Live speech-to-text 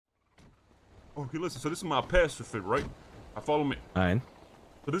Okay, listen. So this is my pastor fit, right? I follow me. All right.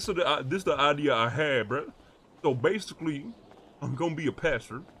 So this is the idea I had, bro. So basically, I'm gonna be a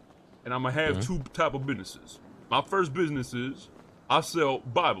pastor, and I'm gonna have Mhm. two type of businesses. My first business is I sell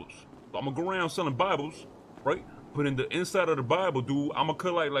Bibles. So I'm gonna go around selling Bibles, right? But in the inside of the Bible, dude, I'm gonna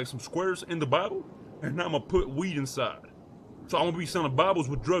cut like some squares in the Bible, and I'm gonna put weed inside. So I'm gonna be selling Bibles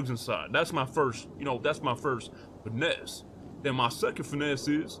with drugs inside. That's my first, that's my first finesse. Then my second finesse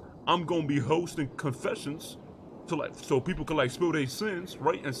is I'm gonna be hosting confessions to so people can spill their sins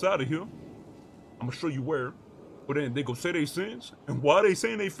right inside of here. I'm gonna show you where. But then they go say their sins, and while they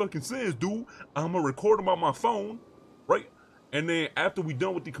saying they fucking sins, dude, I'm gonna record them on my phone, right? And then after we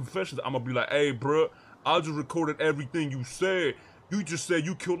done with the confessions, I'm gonna be like, hey, bro, I just recorded everything you said. You just said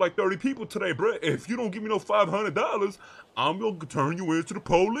you killed like 30 people today, bro. If you don't give me no $500, I'm gonna turn you into the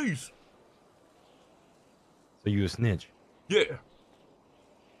police. So you a snitch? Yeah,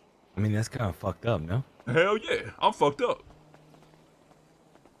 I mean, that's kind of fucked up, no? hell yeah, I'm fucked up.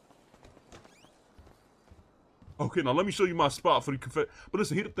 Okay, now let me show you my spot for the confess. But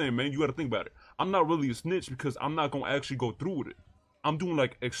listen, here's the thing, man. You got to think about it. I'm not really a snitch because I'm not gonna actually go through with it. I'm doing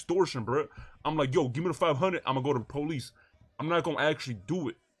like extortion, bro. I'm like, yo, give me the 500. I'm gonna go to the police. I'm not gonna actually do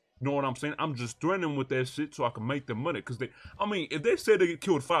it. You know what I'm saying? I'm just threatening with that shit so I can make the money. Cause I mean, if they say they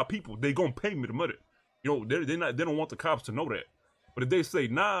killed 5 people, they gonna pay me the money. You know, they don't want the cops to know that. But if they say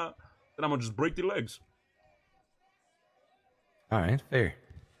nah, then I'm gonna just break their legs. All right, fair.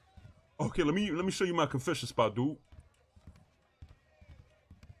 Okay, let me show you my confession spot, dude.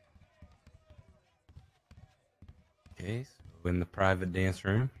 Okay, so in the private dance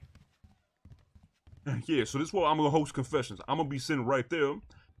room. Yeah, so this is where I'm gonna host confessions. I'm gonna be sitting right there,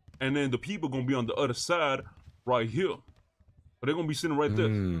 and then the people gonna be on the other side, right here. But they're gonna be sitting right there.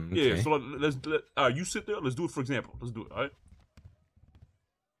 Yeah, Okay. so all right, you sit there. Let's do it for example. Let's do it. All right.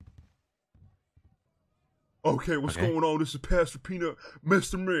 Okay, what's Okay. going on? This is Pastor Peanut,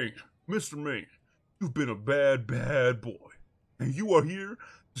 Mr. Ming. Mr. Ming, you've been a bad, bad boy, and you are here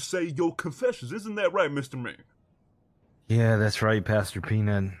to say your confessions. Isn't that right, Mr. Ming? Yeah, that's right, Pastor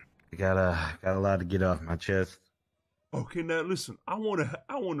Peanut. I got a lot to get off my chest. Okay, now listen. I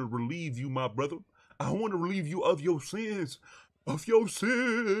wanna relieve you, my brother. I wanna relieve you of your sins,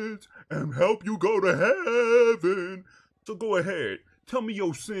 and help you go to heaven. So go ahead, tell me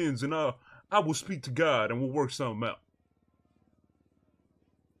your sins, and I will speak to God, and we'll work something out.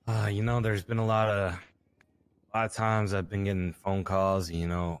 There's been a lot of times I've been getting phone calls.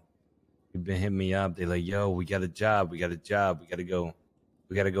 You've been hitting me up. They're like, "Yo, we got a job. We got a job. We gotta go.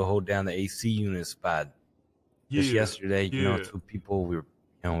 We gotta go hold down the AC unit spot." Just Yeah, yesterday, yeah, two people. We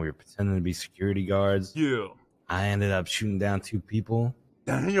were pretending to be security guards. yeah. I ended up shooting down 2 people,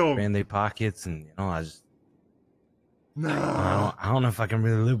 Damn. ran their pockets, and I Nah. don't know if I can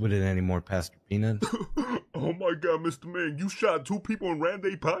really live with it anymore, Pastor Peanut. Oh my God, Mr. Ming, you shot 2 people and ran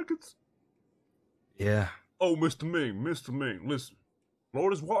their pockets? Yeah, Oh, Mr. Ming, listen.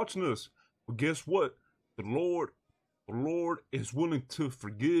 Lord is watching us. But guess what? The Lord is willing to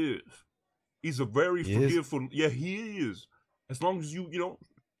forgive. He's a very he is. forgiveful. Yeah, he is. As long as you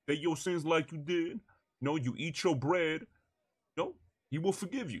say your sins like you did, you eat your bread, he will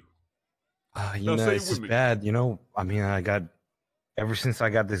forgive you. Now say it It's with just me. bad. I mean, ever since I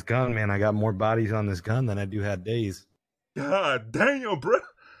got this gun, man, I got more bodies on this gun than I do had days. God damn, bro.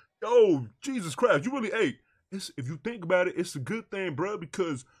 Yo, Jesus Christ, you really ate. If you think about it, it's a good thing, bro,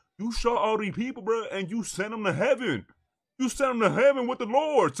 because you shot all these people, bro, and you sent them to heaven. You sent them to heaven with the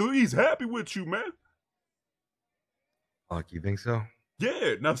Lord, so he's happy with you, man. Fuck, you think so?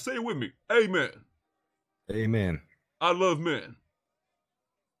 Yeah, now say it with me. Amen. Amen. I love men.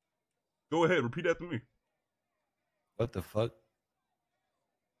 Go ahead, repeat after me. What the fuck?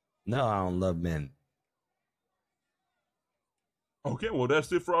 No, I don't love men. Okay, well,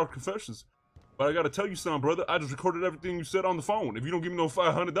 that's it for our confessions. But I gotta tell you something, brother. I just recorded everything you said on the phone. If you don't give me no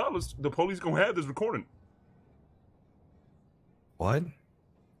 $500, the police gonna have this recording. What?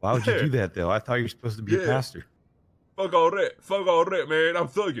 Why would you Yeah, do that though? I thought you were supposed to be a yeah. pastor. Fuck all that. Fuck all that, man. I'm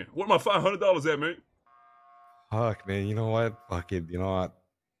thugging. Where my $500 at, man? Fuck, man. You know what? Fuck it. You know what?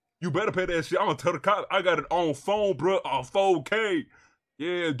 You better pay that shit. I'm gonna tell the cop I got it on phone, bro, on 4K.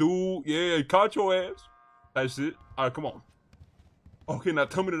 Yeah, dude. Yeah, caught your ass. That's it. All right, come on. Okay, now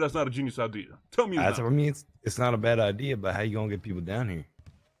tell me that that's not a genius idea. Tell me it's That's not. I mean, it's not a bad idea, but how you gonna get people down here?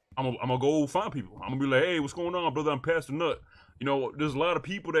 I'm gonna go find people. I'm gonna be like, hey, what's going on, brother? I'm Pastor Nut. There's a lot of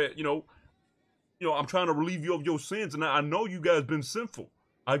people that I'm trying to relieve you of your sins, and I know you guys been sinful.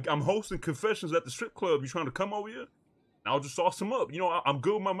 I'm hosting confessions at the strip club. You trying to come over here? And I'll just sauce them up. I'm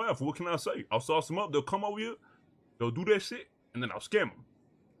good with my mouth. What can I say? I'll sauce them up. They'll come over here. They'll do that shit, and then I'll scam them.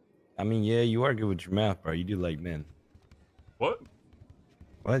 I mean, yeah, you are good with your mouth, bro. You do like men. What?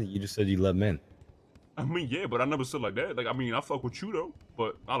 What? You just said you love men. I mean, yeah, but I never said like that. Like, I mean, I fuck with you though,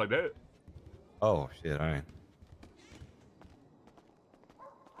 but not like that. Oh shit! All right. All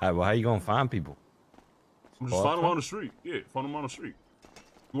right. Well, how you gonna find people? I'm just find them on the street. Yeah, find them on the street.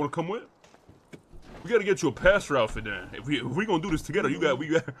 You wanna come with? We gotta get you a pastor outfit then. If we gonna do this together, you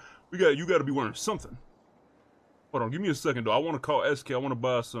gotta be wearing something. Hold on, give me a second though. I wanna call SK. I wanna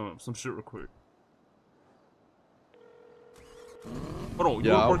buy some shit real quick. Hold on,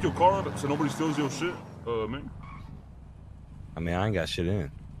 you wanna park your car so nobody steals your shit, man? I mean, I ain't got shit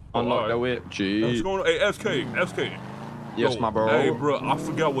in. Unlock the whip, G. What's going on? Hey, SK. Yes, my bro. Hey, bro, I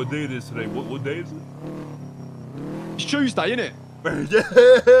forgot what day it is today. What day is it? It's Tuesday, innit?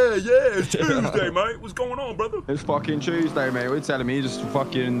 Yeah, it's Tuesday, mate. What's going on, brother? It's fucking Tuesday, mate. What are you telling me? Just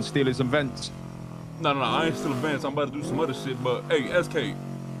fucking stealing some vents. No, I ain't still advanced. I'm about to do some other shit, but hey, SK,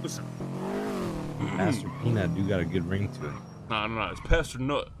 listen. Pastor Peanut do got a good ring to it. Nah, it's Pastor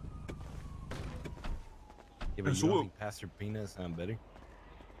Nut. Yeah, but you don't think Pastor Peanut sound better?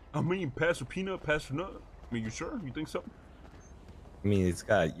 I mean, Pastor Peanut, Pastor Nut. I mean, you sure? You think so? I mean, it's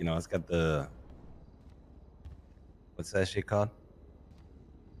got, it's got the, what's that shit called?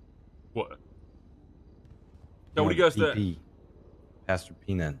 What? Yeah, what do you guys think? Pastor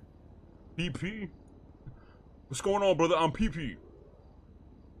Peanut. PP? What's going on, brother? I'm PP.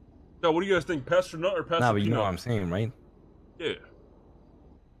 Yeah, what do you guys think? Pastor Nut or Pastor Peanut? Nah, but you know what I'm saying, right? Yeah.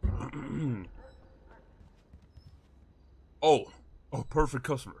 Oh, perfect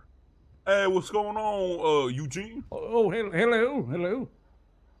customer. Hey, what's going on, Eugene? Oh, hello.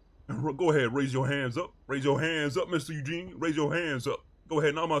 Go ahead, raise your hands up. Raise your hands up, Mr. Eugene. Raise your hands up. Go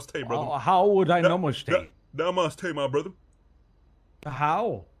ahead, namaste, brother. How would I namaste? Namaste, my brother.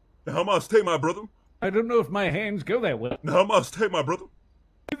 How? Namaste, my brother. I don't know if my hands go that way. Namaste, my brother.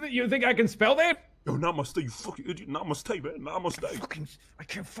 You think I can spell that? Yo, namaste, you fucking idiot. Namaste, man. Namaste. I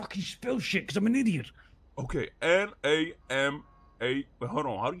can't fucking spell shit because I'm an idiot. Okay, N-A-M-A. Wait, hold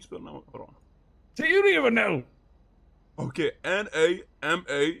on. How do you spell now? Hold on. So you don't even know. Okay,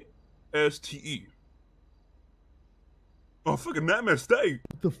 N-A-M-A-S-T-E. Oh, fucking namaste.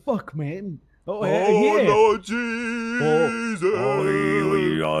 What the fuck, man? Oh, yeah. Lord Jesus.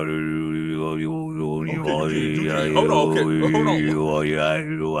 Okay, hold on.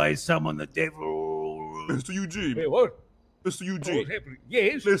 I summon the devil. Mr. Eugene. Wait, what? Mr. Eugene.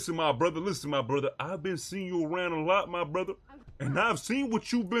 Yes? Listen, my brother. I've been seeing you around a lot, my brother. And I've seen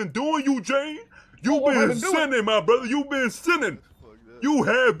what you've been doing, Eugene. You've been sinning, my brother. You've been sinning. You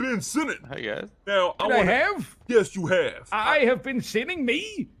have been sinning. Hey, guys. Now, I have? Yes, you have. I have been sinning,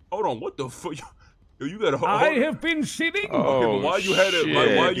 me? Hold on, what the fuck? Yo, you gotta hold I have been sinning? Okay, but why you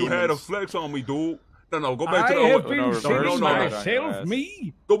had a flex on me, dude? No, go back to the I have been sinning myself,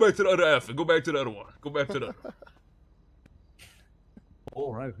 me? Go back to the other effort. Go back to the other one. Go back to the...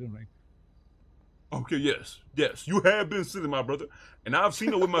 All right. Okay, yes. You have been sinning, my brother. And I've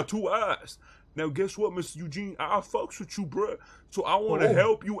seen it with my 2 eyes. Now, guess what, Mr. Eugene? I fucks with you, bruh. So I want to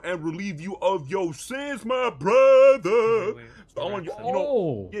help you and relieve you of your sins, my brother. So I want you,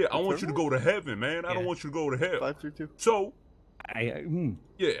 I want you to go to heaven, man. I don't want you to go to hell. 532. So,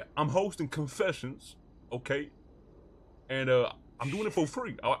 I'm hosting confessions, okay? And I'm doing it for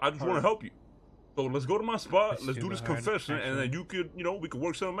free. I just want to help you. So let's go to my spot. Let's do this confession, and then you could, we could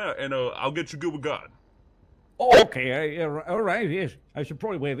work something out, and I'll get you good with God. Oh, okay. All right. Yes, I should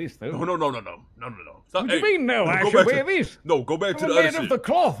probably wear this though. No. Stop. What do you mean? No, I should wear this. No, go back to the I'm other a man shit. of the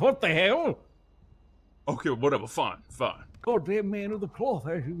cloth. What the hell? Okay, whatever. Fine. Goddamn man of the cloth.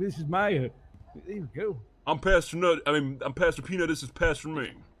 This is my. There you go. I'm Pastor Nut. I'm Pastor Peanut. This is Pastor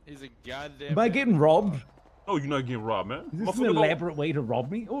Ming. He's a goddamn. Am I getting robbed? No, you're not getting robbed, man. Is this an elaborate way to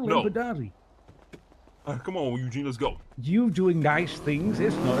rob me? Oh, Lampadati. Come on, Eugene, let's go. You doing nice things? That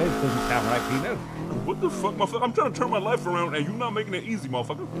doesn't sound right, Peanut. What the fuck, motherfucker? I'm trying to turn my life around, and you're not making it easy,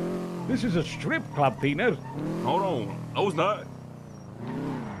 motherfucker. This is a strip club, Peanut. Hold on. No, it's not.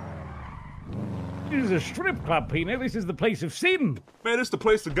 This is a strip club, Peanut. This is the place of sin. Man, it's the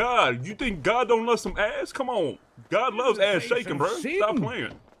place of God. You think God don't love some ass? Come on. God loves ass shaking, bro. Stop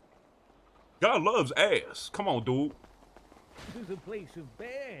playing. God loves ass. Come on, dude. This is a place of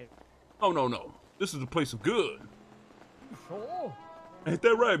bad. Oh, no. This is a place of good. Sure. Ain't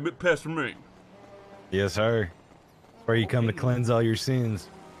that right, Pastor Ming? Yes, sir. Where you come to cleanse all your sins.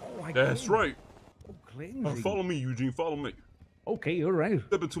 Oh, that's right. Oh, cleansing. Follow me, Eugene. Follow me. Okay, all right.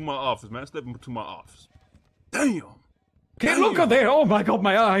 Step into my office, man. Step into my office. Damn. Can't look at there. Oh, my God,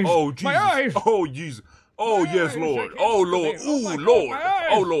 my eyes. Oh, Jesus. My eyes. Oh, Jesus. Oh, yes, Lord. Oh, Lord. Ooh, Lord.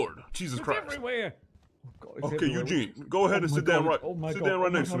 Oh, Lord. Jesus Christ. Everywhere. It's Okay, everywhere. Eugene, go ahead and my sit down God, right. oh my Sit God, down right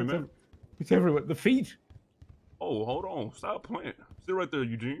oh my next to God, me, man. It's everywhere. The feet. Oh, hold on. Stop playing. Sit right there,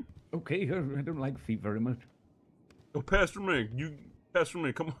 Eugene. Okay, I don't like feet very much. Oh, Pastor Ming, Pastor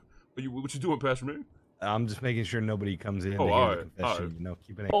Ming, come on. What you doing, Pastor Ming? I'm just making sure nobody comes in Oh, to hear all the right, confession. all right. You know,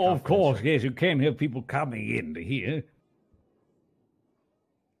 keeping it. Oh, of course, confidential. yes. You can't have people coming in to hear.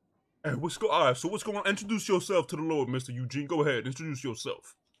 Hey, all right, so what's going on? Introduce yourself to the Lord, Mr. Eugene. Go ahead, introduce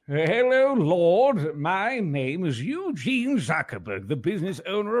yourself. Hello, Lord. My name is Eugene Zuckerberg, the business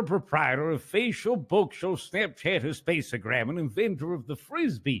owner and proprietor of Facial, Bookshow, Snapchat, Spaceogram, and inventor of the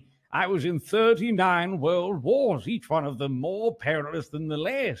Frisbee. I was in 39 world wars, each one of them more perilous than the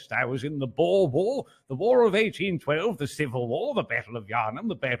last. I was in the Boer War, the War of 1812, the Civil War, the Battle of Yarnum,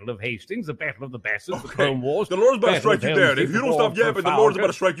 the Battle of Hastings, the Battle of the Bastards, the Clone Wars. The Lord's about to Battle strike of you Helm's down. If Deep, you the don't War stop of yapping, the Lord's about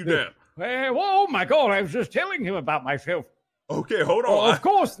to strike you Trafalgar. down. Oh, my God, I was just telling him about myself. Okay, hold on. Oh, of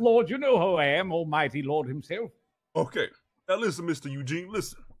course, Lord, you know who I am, Almighty Lord himself. Okay, now listen, Mr. Eugene,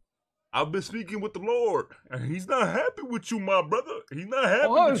 listen. I've been speaking with the Lord, and he's not happy with you, my brother. He's not happy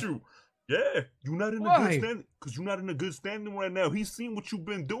with you. Yeah, you're not in a good standing, because you're not in a good standing right now. He's seen what you've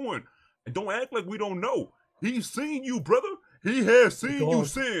been doing, and don't act like we don't know. He's seen you, brother. He has seen you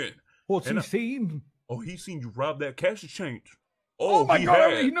sin. What's he seen? Oh, he's seen you rob that cash exchange. Oh my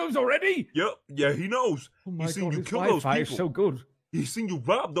God, he knows already? Yep, yeah, he knows. Oh my He's seen God, you his kill those Wi-Fi people. is so good. He's seen you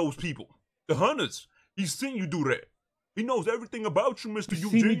rob those people, the hunters. He's seen you do that. He knows everything about you, Mr. Eugene.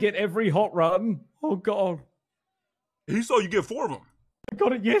 He's seen me get every hot run. Oh God. He saw you get 4 of them. I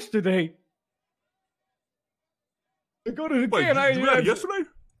got it yesterday. I got it again. Wait, you got it yesterday?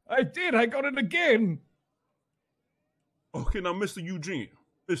 I did. I got it again. Okay, now, Mr. Eugene.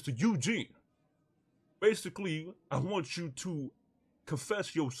 Mr. Eugene. Basically, I want you to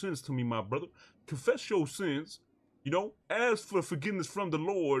confess your sins to me, my brother. Confess your sins. You know, ask for forgiveness from the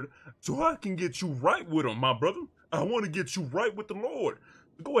Lord so I can get you right with him, my brother. I want to get you right with the Lord.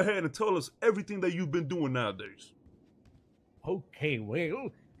 Go ahead and tell us everything that you've been doing nowadays. Okay,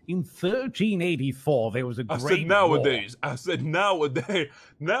 well, in 1384, there was a great I said nowadays. war. I said nowadays.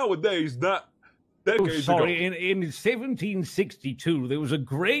 Nowadays, not decades ago. In 1762, there was a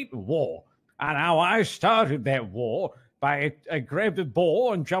great war. And how I started that war by I grabbed a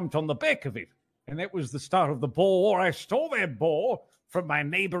boar and jumped on the back of it. And that was the start of the Boer War. I stole that boar from my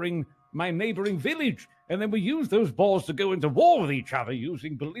neighboring village. And then we used those boars to go into war with each other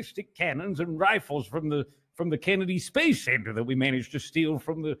using ballistic cannons and rifles from the Kennedy Space Center that we managed to steal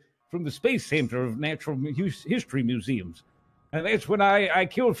from the Space Center of Natural History Museums. And that's when I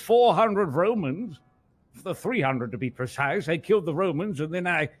killed 400 Romans, the 300 to be precise. I killed the Romans, and then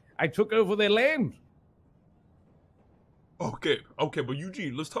I took over their land. Okay, but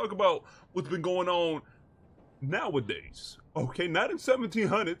Eugene, let's talk about what's been going on nowadays. Okay, not in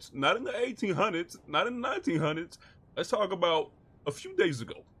 1700s, not in the 1800s, not in the 1900s. Let's talk about a few days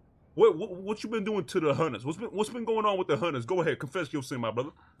ago. What you been doing to the hunters? What's been going on with the hunters? Go ahead, confess your sin, my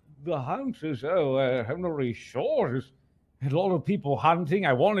brother. The hunters? I'm not really sure. There's a lot of people hunting.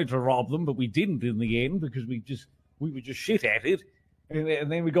 I wanted to rob them, but we didn't in the end because we were just shit at it.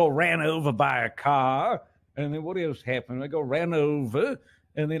 And then we got ran over by a car. And then what else happened? I got ran over,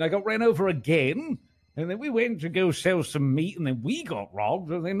 and then I got ran over again. And then we went to go sell some meat, and then we got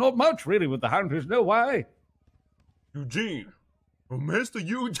robbed. And then not much really with the hunters. No, why? Eugene. Mr.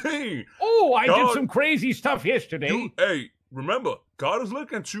 Eugene. Oh, I did some crazy stuff yesterday. Hey, remember, God is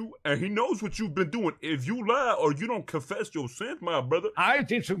looking at you, and he knows what you've been doing. If you lie or you don't confess your sins, my brother. I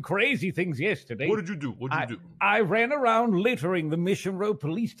did some crazy things yesterday. What did you do? I ran around littering the Mission Road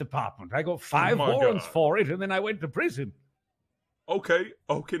Police Department. I got 5 warrants for it, and then I went to prison. Okay.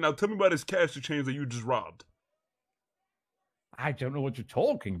 Now tell me about this cash exchange that you just robbed. I don't know what you're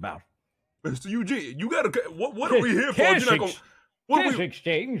talking about. Mr. Eugene, you gotta. What are we here for? You're not gonna. Cash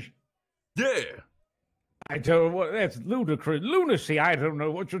exchange? Yeah. I don't know. That's ludicrous. Lunacy. I don't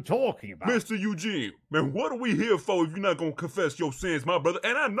know what you're talking about. Mr. Eugene, man, what are we here for if you're not going to confess your sins, my brother?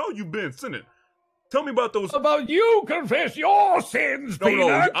 And I know you've been sinning. Tell me about those. About you confess your sins, Peanut.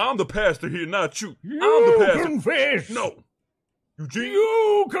 No, I'm the pastor here, not you. You I'm the pastor. confess. No. Eugene.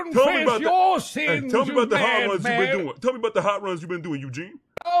 You confess your sins, hey, tell me about the hot runs man. you've been doing. Tell me about the hot runs you've been doing, Eugene.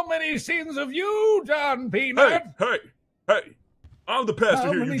 How many sins have you done, Peanut? Hey. I'm the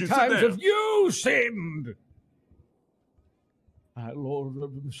pastor here, Eugene. How many times have you sinned? Lord,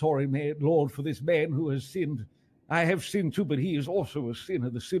 I'm sorry, man, Lord, for this man who has sinned. I have sinned too, but he is also a sinner,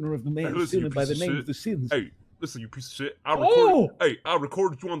 the sinner of the man sinner by the name of the sins. Hey, listen, you piece of shit. I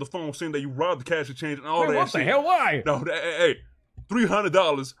recorded you on the phone saying that you robbed the cash exchange and all that what shit. What the hell? Why? No, hey,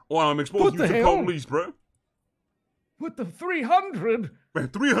 $300 or I'm exposing you to the police, bro. What the 300? Man,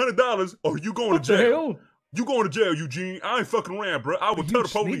 $300 or you going to jail. What the hell? You going to jail, Eugene. I ain't fucking around, bro. I will tell You the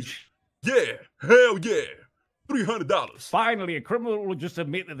police. snitch? Yeah, hell yeah. $300. Finally, a criminal will just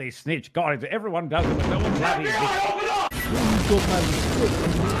admit that they snitch. God, everyone does it, but no one bloody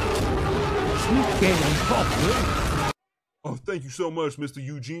Snitch gang on top, bro. Oh, thank you so much, Mr.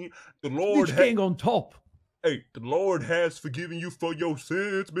 Eugene. The Snitch gang on top. Hey, the Lord has forgiven you for your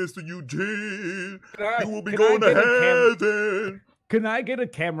sins, Mr. Eugene. You will be can going I to get a heaven. Can I get a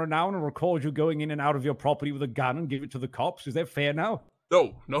camera now and record you going in and out of your property with a gun and give it to the cops? Is that fair now?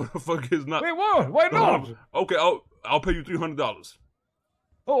 No, the fuck is not. Wait, what? Why not? Okay, I'll pay you $300.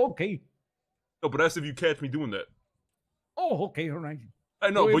 Oh, okay. No, but that's if you catch me doing that. Oh, okay, all right. Hey,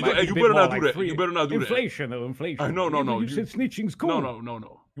 no, So it but might be a you bit better more not do like that. You better not do that. Inflation, though, inflation. No. You said snitching's cool.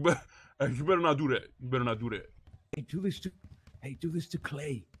 No. You better not do that. You better not do that. Hey, do this to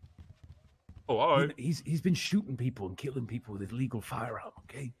Clay. Oh, all right. He's been shooting people and killing people with illegal firearm,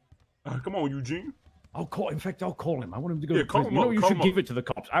 okay? Come on, Eugene. I'll call him. I want him to go Yeah, to call prison. him up, You call should him give up. it to the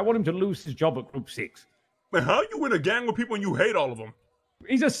cops. I want him to lose his job at Group 6. Man, how you in a gang with people and you hate all of them?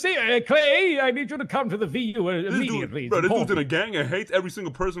 He's a Clay, I need you to come to the VU immediately. This dude's in important. a gang and hates every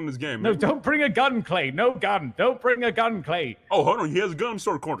single person in this game. No, Man. don't bring a gun, Clay. No gun. Don't bring a gun, Clay. Oh, hold on. He has a gun.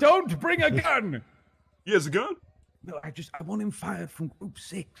 Start corner. Don't bring a gun. He has a gun? No, I want him fired from Group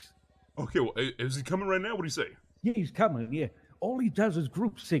 6. Okay, well, is he coming right now? What do you say? Yeah, he's coming, yeah. All he does is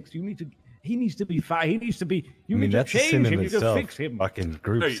Group 6. He needs to be fired. He needs to be, you need to that's a change sin in him. You need to itself. fix him. Fucking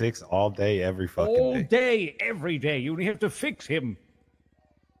Group Hey. 6 all day, every fucking All day. day, every day. You have to fix him.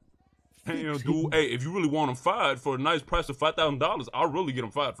 Damn, dude. Hey, if you really want him fired for a nice price of $5,000, I'll really get him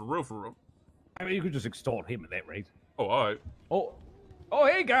fired for real, for real. I mean, you could just extort him at that rate. Oh, all right. Oh,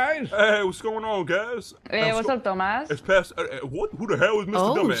 hey, guys. Hey, what's going on, guys? Hey, what's up, Thomas? It's Pastor. What? Who the hell is Mr.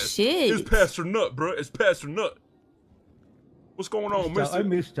 Oh, Dumbass? shit. It's Pastor Nut, bro. It's Pastor Nut. What's going on, I Mister?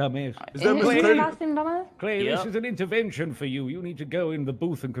 miss Thomas. Is that Is Mr. your Clayton? last name Thomas? Clay, Yep. this is an intervention for you. You need to go in the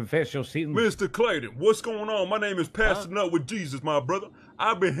booth and confess your sins. Mr. Clayton, what's going on? My name is Pastor Nut with Jesus, my brother.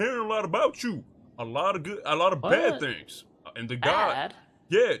 I've been hearing a lot about you. A lot of good, a lot of bad What? things. And the God, Bad?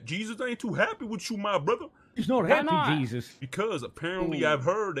 yeah, Jesus ain't too happy with you, my brother. He's not Why happy, not? Jesus. Because apparently I've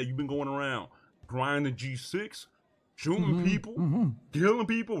heard that you've been going around grinding G6, shooting people, killing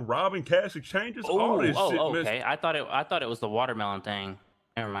people, robbing cash exchanges, all this shit, man. Okay. I thought it was the watermelon thing.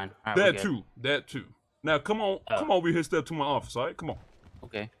 Never mind. All right, That too. Now come on over here, step to my office, all right? Come on.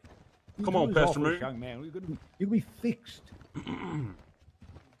 Okay. Come on, He's Pastor awful, man. young man. You'll be fixed.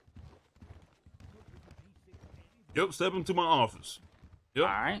 Yep, step into my office. Yep.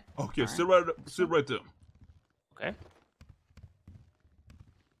 All right. Okay, All sit right there. Okay.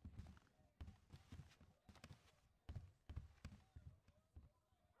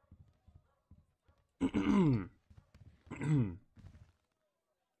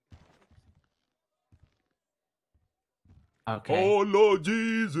 Okay. Oh Lord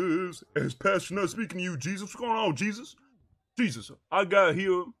Jesus, as Pastor Nut speaking to you, Jesus. What's going on, Jesus? Jesus, I got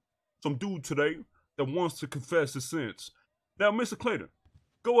here some dude today that wants to confess his sins. Now, Mr. Clayton,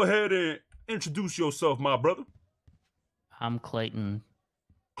 go ahead and introduce yourself, my brother. I'm Clayton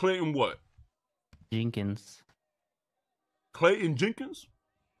Clayton what? Jenkins. Clayton Jenkins?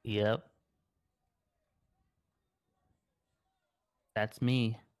 Yep. That's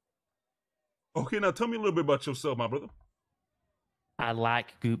me. Okay, now tell me a little bit about yourself, my brother. I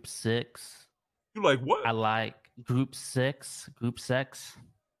like Group 6. You like what? I like Group 6. Group sex.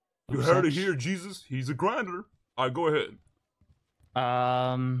 You Group heard it sex. here, Jesus. He's a grinder. All right, go ahead.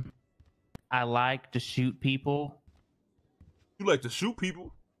 I like to shoot people. You like to shoot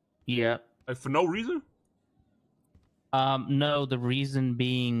people? Yep. Like for no reason? No, the reason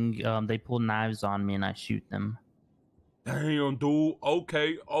being, they pull knives on me and I shoot them. Damn, dude.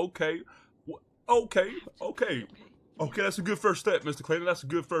 Okay. Okay, that's a good first step, Mr. Clayton. That's a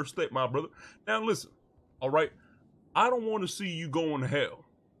good first step, my brother. Now listen, all right? I don't want to see you going to hell,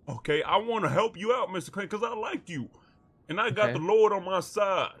 okay? I want to help you out, Mr. Clayton, because I like you. And I got Okay. the Lord on my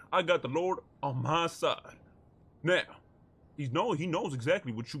side. Now, he knows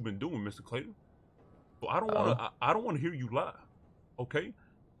exactly what you've been doing, Mr. Clayton. So I don't want to I don't want to hear you lie, okay?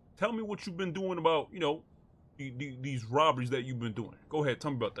 Tell me what you've been doing about, these robberies that you've been doing. Go ahead,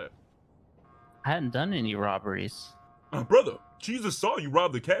 tell me about that. I hadn't done any robberies. Brother, Jesus saw you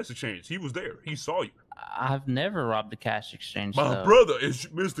rob the cash exchange. He was there. He saw you. I've never robbed the cash exchange. My though. brother is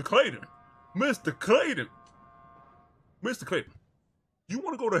Mr. Clayton. Mr. Clayton. You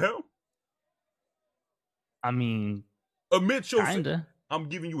want to go to hell? I mean, Admit your sin. kinda. I'm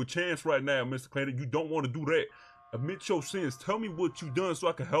giving you a chance right now, Mr. Clayton. You don't want to do that. Admit your sins. Tell me what you done so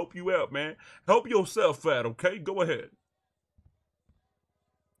I can help you out, man. Help yourself out, okay? Go ahead.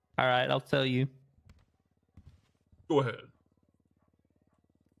 All right, I'll tell you. Go ahead.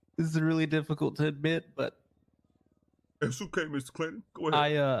 This is really difficult to admit, but It's okay, Mr. Clinton. Go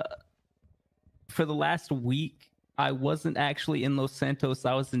ahead. For the last week, I wasn't actually in Los Santos.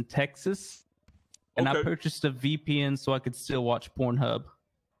 I was in Texas, and I Okay. purchased a VPN so I could still watch Pornhub.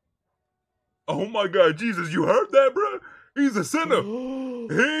 Oh my God, Jesus, you heard that, bro? He's a sinner.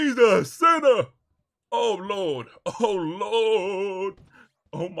 He's a sinner. Oh Lord. Oh Lord.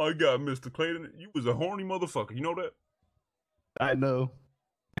 Oh my God, Mr. Clayton, you was a horny motherfucker. You know that? I know.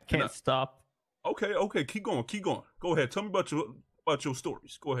 I can't stop. Okay. Keep going. Go ahead. Tell me about your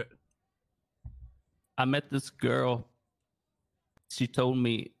stories. Go ahead. I met this girl. She told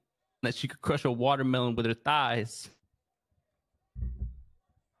me that she could crush a watermelon with her thighs.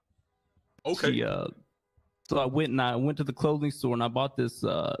 Okay. So I went to the clothing store and I bought this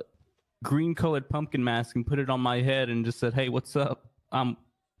green colored pumpkin mask and put it on my head and just said, "Hey, what's up? I'm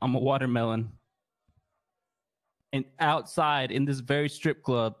a watermelon." And outside in this very strip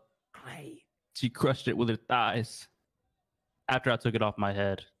club, she crushed it with her thighs. After I took it off my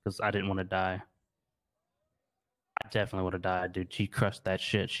head because I didn't want to die. I definitely would have died, dude. She crushed that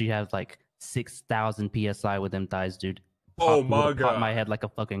shit. She has like 6,000 PSI with them thighs, dude. Oh my God. Popped my head like a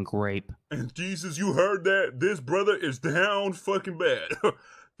fucking grape. And Jesus, you heard that? This brother is down fucking bad.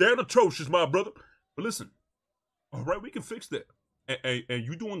 Down atrocious, my brother. But listen, all right, we can fix that. And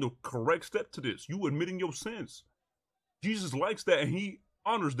you doing the correct step to this. You admitting your sins. Jesus likes that and he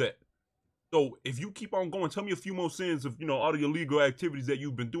honors that. So if you keep on going, tell me a few more sins of, all of your legal activities that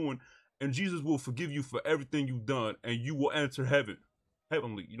you've been doing, and Jesus will forgive you for everything you've done, and you will enter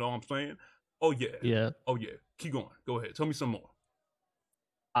heavenly. You know what I'm saying? Oh yeah. Yeah. Oh yeah. Keep going. Go ahead. Tell me some more.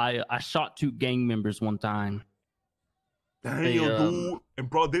 I shot 2 gang members one time. Damn, dude. In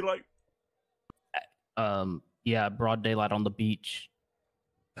broad daylight? Yeah, broad daylight on the beach.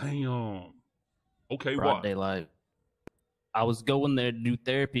 Damn. Okay, Broad why? daylight. I was going there to do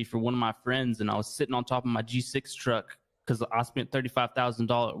therapy for one of my friends, and I was sitting on top of my G6 truck because I spent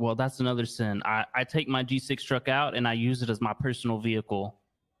 $35,000. Well, that's another sin. I take my G6 truck out and I use it as my personal vehicle.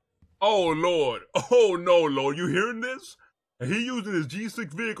 Oh Lord. Oh no, Lord. You hearing this? He using his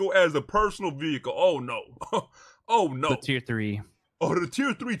G6 vehicle as a personal vehicle. Oh no. Oh no. The tier 3. Oh, the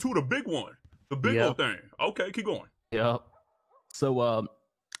tier 3 too, the big one. The big old thing. Okay, keep going. Yep. So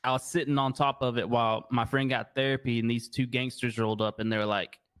I was sitting on top of it while my friend got therapy, and these 2 gangsters rolled up, and they were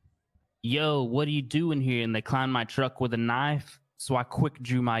like, "Yo, what are you doing here?" And they climbed my truck with a knife. So I quick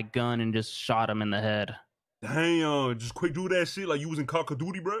drew my gun and just shot him in the head. Damn, just quick do that shit like you was in Call of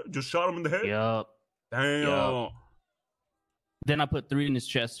Duty, bro. Just shot him in the head. Yup. Damn. Yup. Then I put 3 in his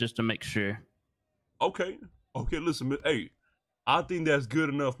chest just to make sure. Okay, listen, hey, I think that's good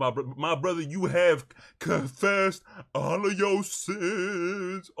enough, my brother. You have confessed all of your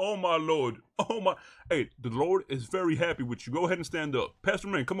sins. Oh my Lord. Oh my. Hey, the Lord is very happy with you. Go ahead and stand up. Pastor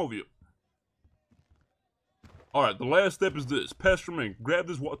Man, come over here. All right, the last step is this. Pastor Man, grab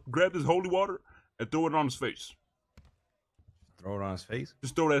this holy water and throw it on his face. Throw it on his face?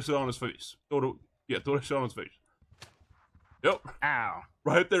 Just throw that shit on his face. Throw that shit on his face. Yep. Ow.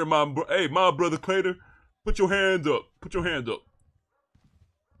 Right there, my brother Clayton. Put your hand up. Put your hand up.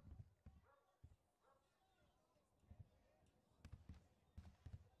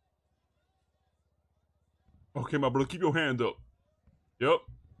 Okay, my brother, keep your hand up. Yep.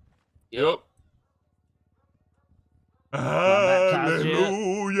 Hallelujah.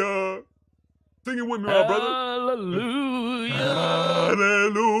 Sing it with me, my brother. Hallelujah.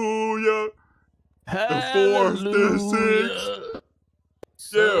 Hallelujah. The 4th, the 6th.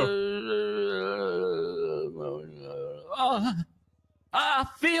 Yeah. I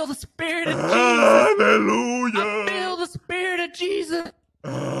feel the spirit of Jesus. Hallelujah. I feel the spirit of Jesus.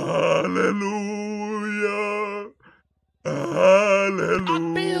 Hallelujah.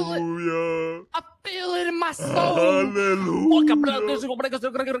 Hallelujah. I feel it in my soul. Hallelujah.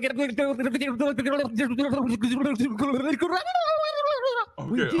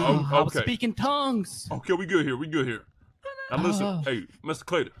 Okay, I was speaking tongues. Okay, we good here. Now listen, hey, Mr.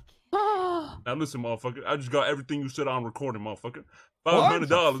 Clayton. Now listen, motherfucker. I just got everything you said on recording, motherfucker.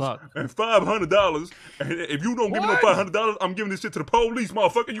 $500 and $500. And if you don't give me no $500, I'm giving this shit to the police,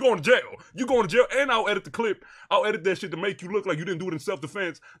 motherfucker. You going to jail. You going to jail, and I'll edit the clip. I'll edit that shit to make you look like you didn't do it in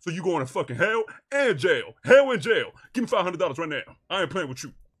self-defense. So you going to fucking hell and jail. Hell and jail. Give me $500 right now. I ain't playing with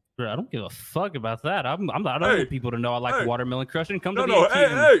you. Bro, I don't give a fuck about that. I don't want people to know I like watermelon crushing. Come to the ATM.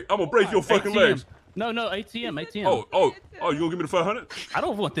 Hey, I'm gonna break your fucking legs. No, ATM. Oh, you gonna give me the 500? I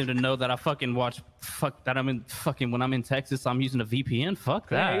don't want them to know that I fucking when I'm in Texas, I'm using a VPN. Fuck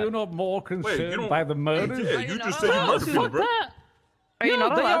that. You're not more concerned by the murders? Yeah, you just said you murdered people, bro. Are you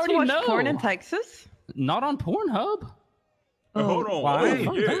not allowed to watch porn in Texas? Not on Pornhub. Hey, hold on. why? Oh,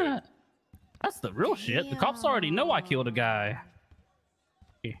 Fuck yeah. that. That's the real shit. The cops already know I killed a guy.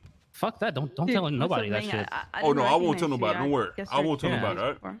 Yeah, fuck that. Don't tell nobody that shit. Oh, no, I won't tell nobody. Don't worry. I won't tell nobody,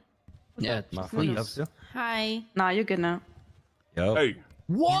 all right? Yeah, My please. fuck up still? Hi. Nah, you're good now. Yo. Hey,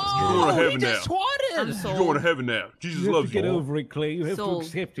 Whoa! going to heaven He now. just swatted. I'm you're sold. going to heaven now. Jesus You have loves to get you. over it, Clay. You have Soul, to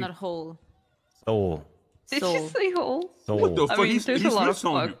accept it. not whole. Soul. Did Soul. you say whole? Soul. What the I fuck? mean, He's there's a lot of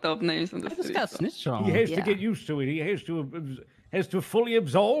snitched on you. fucked up names in the I just city. got so- snitched on. He has Yeah. to get used to it. He has to fully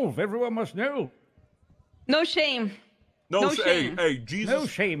absolve. Everyone must know. No shame. No, No hey, shame. hey, Jesus. No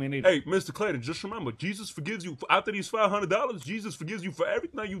shame in it. Hey, Mr. Clayton, just remember, Jesus forgives you after these $500. Jesus forgives you for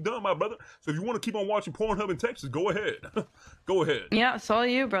everything you've done, my brother. So if you want to keep on watching Pornhub in Texas, go ahead. Go ahead. Yeah, it's all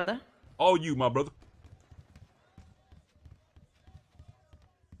you, brother. All you, my brother.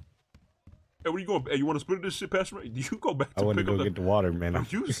 Hey, where you going? Hey, you want to split this shit, Pastor Ray? You go back I to want to pick up go the... get the water, man.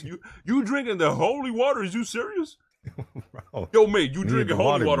 You drinking the holy water? Is you serious? Bro. Yo, mate, you Need drinking the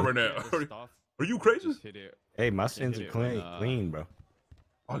holy water, water man. right now? Are you crazy? Just hit it. Hey, my sins hit are it clean, when, clean, bro.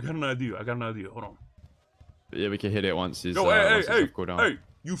 I got an idea. Hold on. Yeah, we can hit it once it's Yo, once hey, it's hey, off cooldown. hey,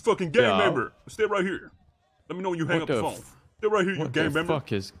 you fucking gang Yeah. member. Stay right here. Let me know when you hang What up the the phone. f- Stay right here, you What gang the member.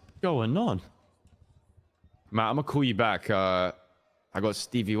 fuck is going on? Matt, I'm gonna call you back. I got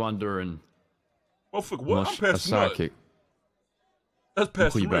Stevie Wonder and Motherfucker, what? I'm a Pastor Nut. sidekick. That's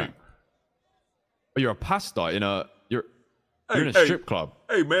Pastor you Ray. back. Oh, you're a pastor in a you're Hey, in a hey, strip club.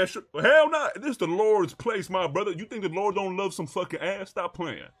 Hey, man, hell no. This is the Lord's place, my brother. You think the Lord don't love some fucking ass? Stop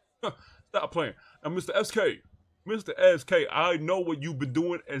playing. Stop playing. Now, Mr. SK, I know what you've been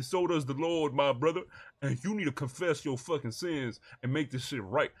doing, and so does the Lord, my brother. And you need to confess your fucking sins and make this shit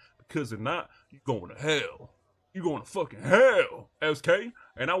right. Because if not, you're going to hell. You're going to fucking hell, SK.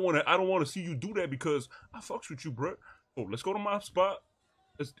 And I don't want to see you do that because I fucks with you, bro. So let's go to my spot.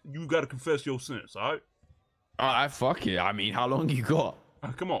 You got to confess your sins, all right? Alright, fuck it. I mean, how long you got?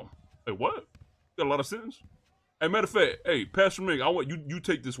 Come on. Hey, what? Got a lot of sins? Hey, matter of fact, hey, Pastor Mig, I want you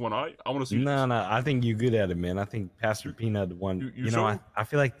take this one, all right? I want to see No, this. no, I think you're good at it, man. I think Pastor Peanut, the one, You you know, sure? I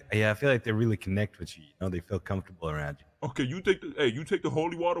feel like, I feel like they really connect with you. You know, they feel comfortable around you. Okay, you take the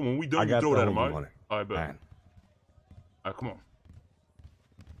holy water. When we I done, you got throw the that in, all holy right? water. All right, bet. All right. All right, come on.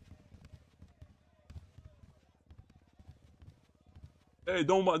 Hey,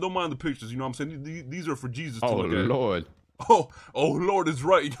 don't mind the pictures. You know what I'm saying? These are for Jesus to Oh look at. Lord. Oh Lord is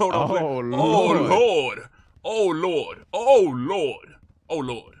right. You know what I'm saying? Oh, Oh Lord. Lord. Oh Lord. Oh Lord. Oh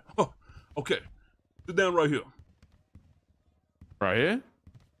Lord. Okay, sit down right here. Right here?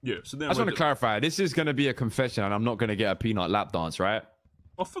 Yeah, sit down I just right want to there. clarify. This is gonna be a confession, and I'm not gonna get a peanut lap dance, right?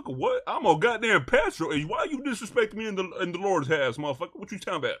 Motherfucker, what? I'm a goddamn pastor. Hey, why you disrespecting me in the Lord's house, motherfucker? What you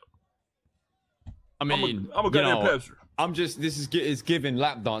talking about? I mean, I'm a you goddamn know, pastor. I'm just it's giving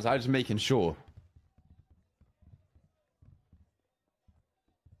lap dance. I'm just making sure.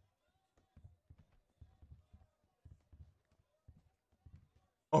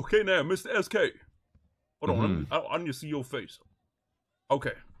 Okay, now, Mr. SK. Hold on, Mm-hmm. I need to see your face.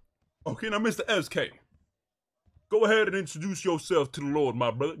 Okay. Okay, now, Mr. SK. Go ahead and introduce yourself to the Lord,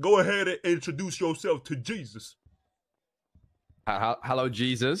 my brother. Go ahead and introduce yourself to Jesus. Hello,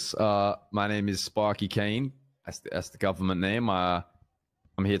 Jesus. My name is Sparky Kane. That's the government name. I'm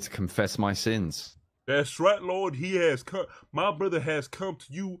here to confess my sins. That's right, Lord. He has come. My brother has come to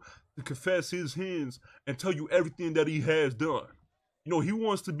you to confess his sins and tell you everything that he has done. You know, he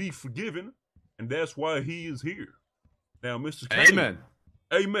wants to be forgiven, and that's why he is here. Now, Mr. Kane. Amen.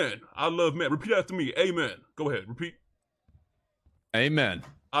 Amen. I love men. Repeat after me. Amen. Go ahead. Repeat. Amen.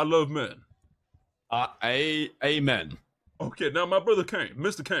 I love men. Amen. Okay, now my brother Kane,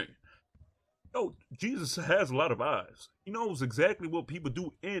 Mr. Kane. No, Jesus has a lot of eyes. He knows exactly what people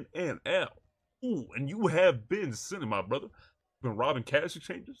do in and out. Ooh, and you have been sinning, my brother. You've been robbing cash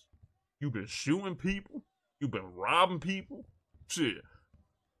exchanges. You've been shooting people. You've been robbing people. Shit.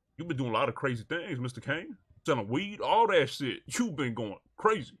 You've been doing a lot of crazy things, Mr. Kane. Selling weed, all that shit. You've been going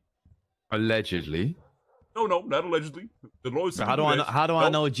crazy. Allegedly. No, not allegedly. The Lord said How do I know? How do I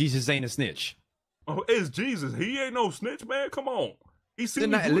No. know Jesus ain't a snitch? Oh, it's Jesus. He ain't no snitch, man. Come on. He's seen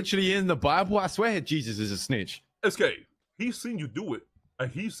Isn't you that do it. literally in the Bible? I swear Jesus is a snitch. SK, he's seen you do it.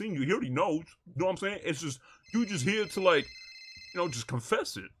 He's seen you. He already knows. You know what I'm saying? It's just, you just here to, like, you know, just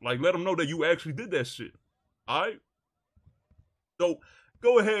confess it. Like, let him know that you actually did that shit. All right? So,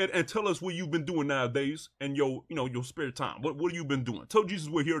 go ahead and tell us what you've been doing nowadays and your, you know, your spare time. What have you been doing? Tell Jesus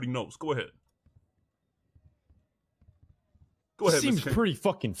what he already knows. Go ahead. Go ahead, Seems Mr. King. pretty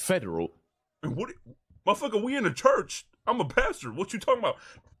fucking federal. And what, motherfucker, we in the church. I'm a pastor. What you talking about?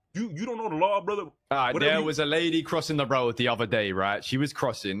 You don't know the law, brother? Alright, Whatever there you- was a lady crossing the road the other day, right? She was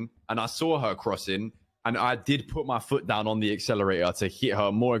crossing, and I saw her crossing, And I did put my foot down on the accelerator to hit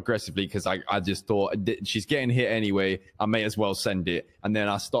her more aggressively because I just thought she's getting hit anyway. I may as well send it. And then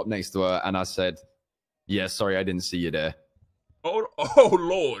I stopped next to her and I said, yeah, sorry, I didn't see you there. Oh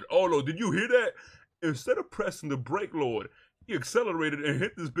Lord, did you hear that? Instead of pressing the brake, Lord, he accelerated and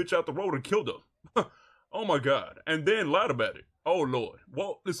hit this bitch out the road and killed her. Oh my God, and then lied about it. Oh Lord.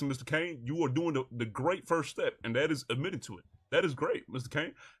 Well, listen, Mr. Kane, you are doing the great first step, and that is admitting to it. That is great, Mr.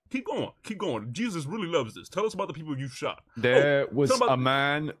 Kane. Keep going. Jesus really loves this. Tell us about the people you shot. There was a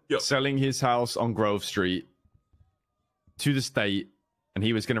man selling his house on Grove Street to the state, and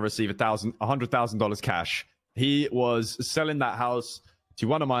he was going to receive $100,000 cash. He was selling that house to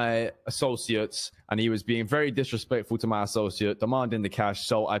one of my associates, and he was being very disrespectful to my associate, demanding the cash.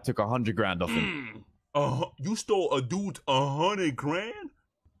 So I took $100,000 off him. You stole a dude $100,000,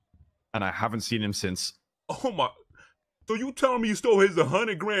 and I haven't seen him since. Oh my! So you telling me you stole his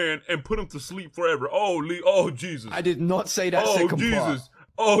 $100,000 and put him to sleep forever? Oh Jesus! I did not say that.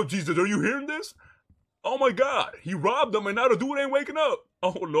 Oh Jesus! Are you hearing this? Oh my God! He robbed them, and now the dude ain't waking up.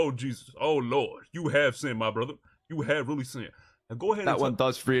 Oh Lord Jesus! Oh Lord! You have sinned, my brother. You have really sinned. Now go ahead. That one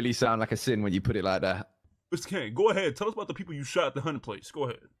does really sound like a sin when you put it like that. Mr. Kane, go ahead. Tell us about the people you shot at the hunting place. Go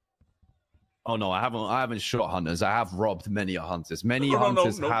ahead. Oh no, I haven't shot hunters. I have robbed many hunters. Many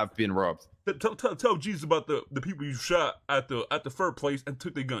hunters have been robbed. Tell Jesus about the people you shot at the fur place and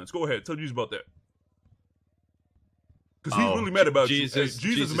took their guns. Go ahead. Tell Jesus about that. Because he's really mad about you. Hey,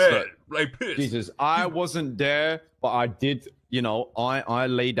 Jesus mad. Like pissed. Jesus, I wasn't there, but I did, I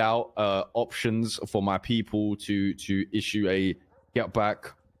laid out options for my people to issue a get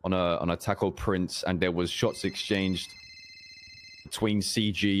back on a tackle Prince, and there was shots exchanged between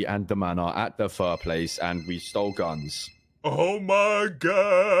CG and the manor at the fur place, and we stole guns. Oh my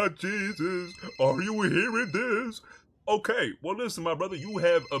God, Jesus, are you hearing this? Okay, well listen, my brother, you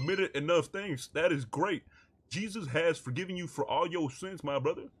have admitted enough things. That is great. Jesus has forgiven you for all your sins, my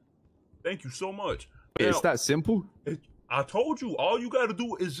brother. Thank you so much. It's that simple? I told you, all you got to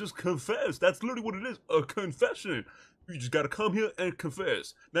do is just confess. That's literally what it is, a confession. You just got to come here and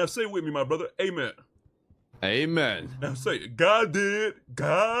confess. Now say it with me, my brother. Amen. Amen. Now say it. God did.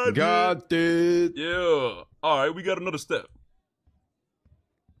 God did. Yeah. All right, we got another step.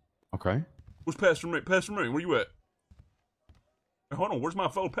 Okay. Where's Pastor Ray? Pastor Ray, where you at? Hey, hold on, where's my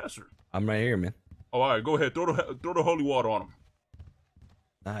fellow pastor? I'm right here, man. Oh, all right, go ahead. Throw the holy water on him.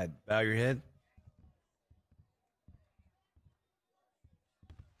 All right, bow your head.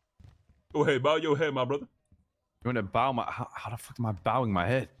 Go ahead, bow your head, my brother. You want to bow my... How the fuck am I bowing my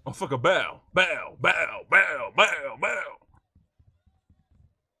head? Oh, fuck a bow. Bow, bow, bow, bow, bow.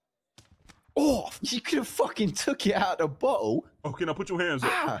 Oh, you could have fucking took it out of the bottle. Okay, now put your hands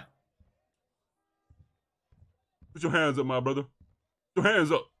up. Put your hands up, my brother. Put your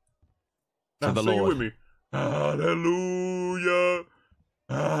hands up. Now say it with me. Hallelujah.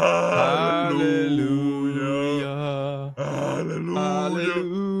 Hallelujah. Hallelujah. Hallelujah.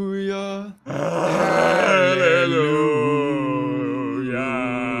 Hallelujah.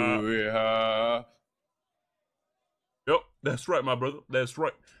 Yep, that's right, my brother. That's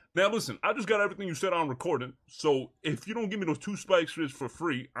right. Now listen, I just got everything you said on recording, so if you don't give me those 2 spike strips for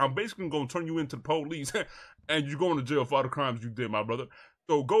free, I'm basically going to turn you into the police, and you're going to jail for all the crimes you did, my brother.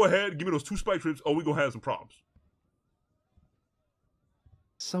 So go ahead, give me those 2 spike strips, or we're going to have some problems.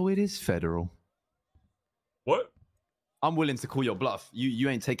 So it is federal. What? I'm willing to call your bluff. You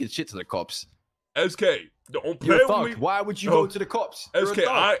ain't taking shit to the cops. SK, don't play You're a thug. with me. Why would you go to the cops? SK,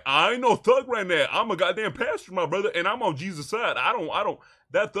 I ain't no thug right now. I'm a goddamn pastor, my brother, and I'm on Jesus' side. I don't.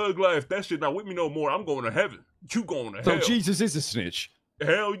 That thug life, that shit not with me no more. I'm going to heaven. You going to hell. So Jesus is a snitch.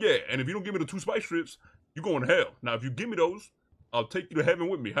 Hell yeah. And if you don't give me the 2 spike strips, you going to hell. Now, if you give me those, I'll take you to heaven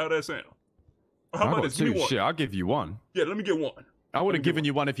with me. How that sound? How about this? Give me one. Shit, I'll give you one. Yeah, let me get one. I would have given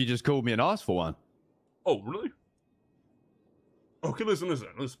you one if you just called me and asked for one. Oh, really? Okay, listen.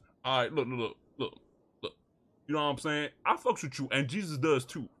 All right, look. You know what I'm saying? I fucks with you, and Jesus does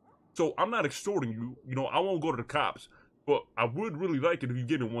too. So I'm not extorting you. You know, I won't go to the cops. But I would really like it if you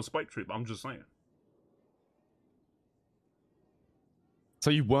give me 1 spike trip. I'm just saying. So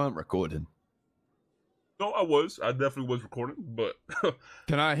you weren't recording? No, I was. I definitely was recording, but...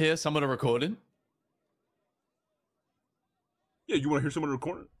 Can I hear some of the recording? Yeah, you want to hear some of the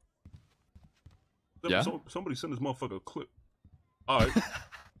recording? Yeah. Somebody send this motherfucker a clip. All right.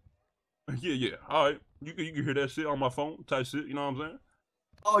 Yeah. All right. You can hear that shit on my phone type shit. You know what I'm saying?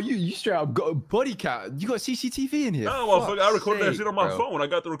 Oh, you straight up got a body cam. You got CCTV in here. No, motherfucker. I recorded that shit on my phone. I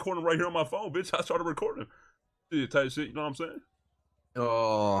got the recording right here on my phone, bitch. I started recording. Yeah, type shit. You know what I'm saying?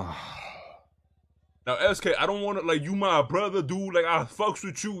 Oh. Now, SK, I don't want to, like, you my brother, dude. Like, I fucks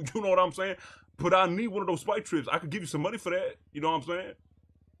with you. You know what I'm saying? but I need one of those spike trips. I could give you some money for that. You know what I'm saying?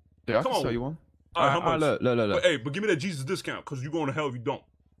 Yeah, I Come can on. sell you one. All right, how much? Look. But, hey, but give me that Jesus discount, because you're going to hell if you don't.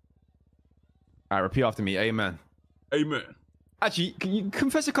 All right, repeat after me. Amen. Amen. Actually, can you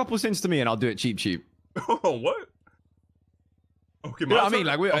confess a couple sins to me and I'll do it cheap? Hold on, what? Okay, You know my what I turn? mean?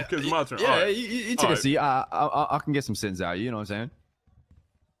 Like, okay, it's my turn. Yeah, All right. you take a seat. I can get some sins out. You know what I'm saying?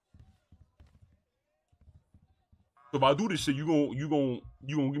 So if I do this shit, you gonna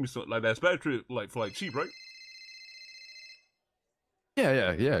give me something like that spec trip for cheap, right?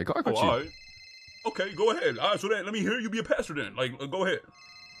 Yeah. I got you. All right. Okay, go ahead. All right, so then let me hear you be a pastor then. Go ahead.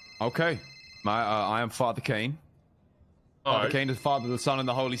 Okay. I am Father Cain. Father Cain is Father, the Son, and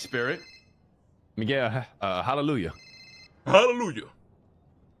the Holy Spirit. Let me get a hallelujah. Hallelujah.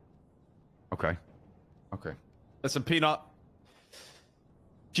 Okay. Listen, Peanut.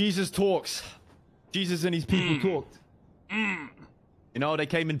 Jesus talks. Jesus and his people talked. You know, they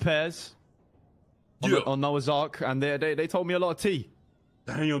came in pairs on Noah's Ark, and they told me a lot of tea.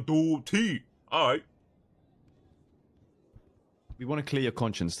 Damn, dude, tea. All right. We want to clear your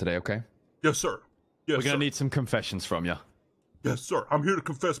conscience today, okay? Yes, sir. Yes, We're going to need some confessions from you. Yes, sir. I'm here to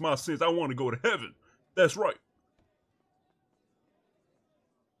confess my sins. I want to go to heaven. That's right.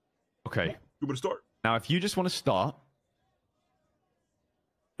 Okay. You want to start? Now, if you just want to start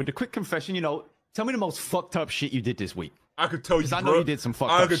with a quick confession, tell me the most fucked up shit you did this week. I could tell you, I know you did some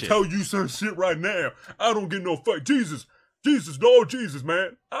fucked up shit. I could tell you some shit right now. I don't get no fuck. Jesus, Lord Jesus,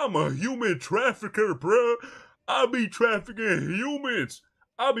 man. I'm a human trafficker, bruh. I be trafficking humans.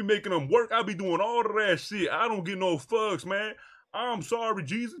 I be making them work. I be doing all of that shit. I don't get no fucks, man. I'm sorry,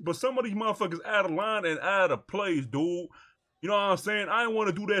 Jesus, but some of these motherfuckers out of line and out of place, dude. You know what I'm saying? I didn't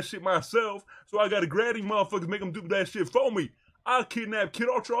want to do that shit myself, so I got to grab these motherfuckers, make them do that shit for me. I kidnapped Kid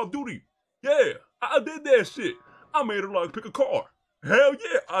Archer off duty. Yeah, I did that shit. I made her pick a car. Hell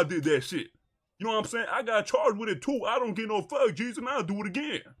yeah, I did that shit. You know what I'm saying? I got charged with it too. I don't get no fuck, Jesus, and I'll do it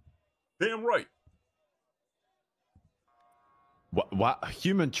again. Damn right. What?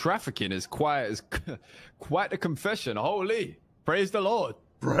 Human trafficking is quite a confession. Holy. Praise the Lord.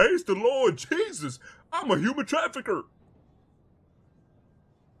 Praise the Lord Jesus. I'm a human trafficker.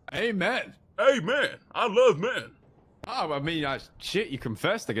 Amen. Amen. I love men. Oh, I mean, shit, you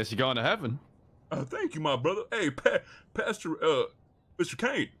confessed. I guess you're going to heaven. Thank you, my brother. Hey, Pastor, Mr.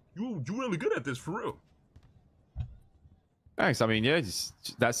 Kane, you really good at this, for real. Thanks. I mean, yeah,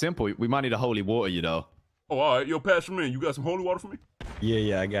 just that simple. We might need a holy water, you know. Oh, all right. Yo, Pastor Man, you got some holy water for me?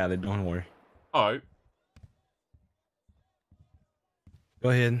 Yeah, I got it. Don't worry. All right. Go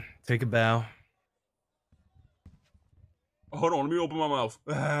ahead. Take a bow. Hold on. Let me open my mouth.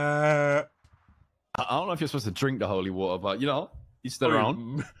 I don't know if you're supposed to drink the holy water, but, you stood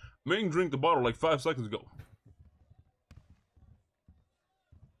around. Ming drank the bottle 5 seconds ago.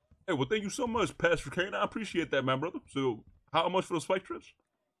 Hey, well, thank you so much, Pastor Kane. I appreciate that, my brother. So, how much for the spike trips?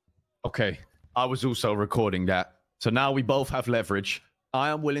 Okay. I was also recording that. So now we both have leverage. I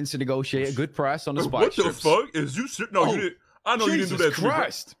am willing to negotiate a good price on the spike strips. What the fuck? Is you No, you didn't. I know Jesus you didn't do that to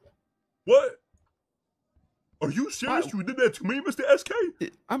Christ. me. What? Are you serious? You did that to me, Mr.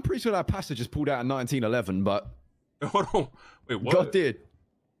 SK? I'm pretty sure that pastor just pulled out in 1911, but... Hold on. Wait, what? God did.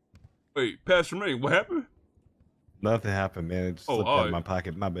 Wait, Pastor May, what happened? Nothing happened, man. It just slipped out of my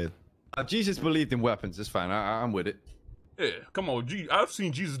pocket. My bad. Jesus believed in weapons. It's fine. I'm with it. Yeah, come on. I've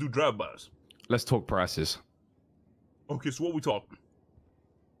seen Jesus do drive-bys. Let's talk prices. Okay, so what we talking?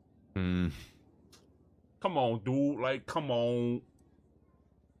 Come on, dude. Come on.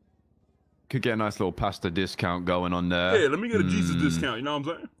 Could get a nice little pastor discount going on there. Yeah, let me get a Jesus discount. You know what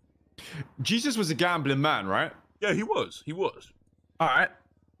I'm saying? Jesus was a gambling man, right? Yeah, he was. He was. All right.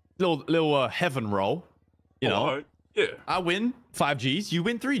 Little heaven roll. You know. All right. Yeah. I win 5 G's. You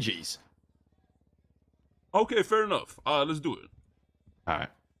win 3 G's. Okay, fair enough. Let's do it. All right.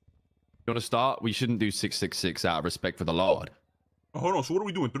 You want to start? We shouldn't do 666 out of respect for the Lord. Hold on. So what are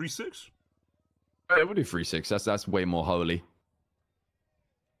we doing? 3-6? Yeah, we'll do 3-6. That's way more holy.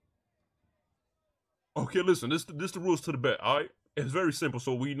 Okay, listen. This the rules to the bet. All right. It's very simple.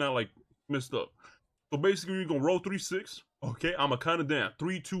 So we not messed up. So basically, we're gonna roll 3-6. Okay. I'ma count it down.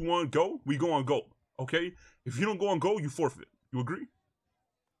 3, 2, 1, go. We go on go. Okay. If you don't go on go, you forfeit. You agree?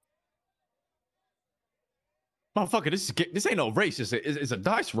 Motherfucker, this ain't no race. It's a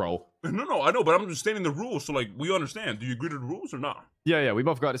dice roll. No, I know, but I'm just stating the rules so we understand. Do you agree to the rules or not? Yeah, we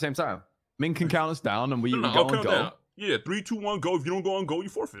both go at the same time. Ming can count us down and we go I'll on count go. down. Yeah, 3, 2, 1, go. If you don't go on go, you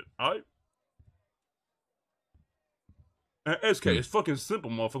forfeit. All right. And SK, it's fucking simple,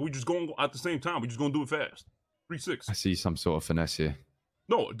 motherfucker. We just going at the same time. We just gonna do it fast. 3-6. I see some sort of finesse here.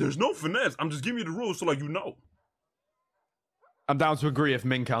 No, there's no finesse. I'm just giving you the rules so you know. I'm down to agree if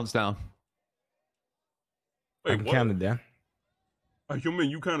Ming counts down. Wait, I can what? count it down. You mean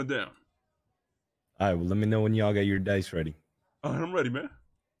you count it down? All right, well, let me know when y'all got your dice ready. All right, I'm ready, man.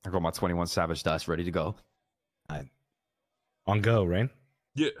 I got my 21 Savage dice ready to go. All right. On go, right?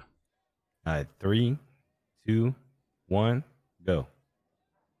 Yeah. All right, 3, 2, 1, go.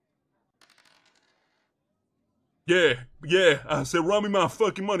 Yeah. I said, run me my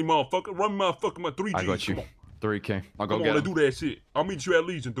fucking money, motherfucker. Run me my fucking money. 3 G's. I got you. Come on. 3K. I'll go Come get on, let's him. do that shit. I'll meet you at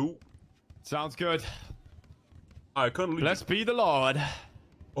Legion, dude. Sounds good. All right, come to Legion. Blessed be the Lord.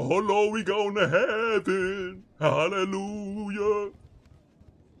 Oh, Lord, we going to heaven. Hallelujah.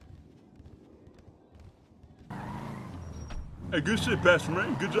 Hey, good shit, Pastor,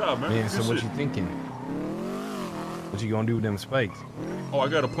 man. Good job, man. Man, Good so what shit. you thinking? What you gonna do with them spikes? Oh, I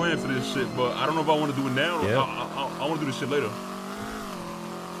got a plan for this shit, but I don't know if I want to do it now or Yeah. I want to do this shit later.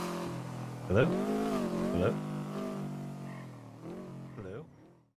 Hello?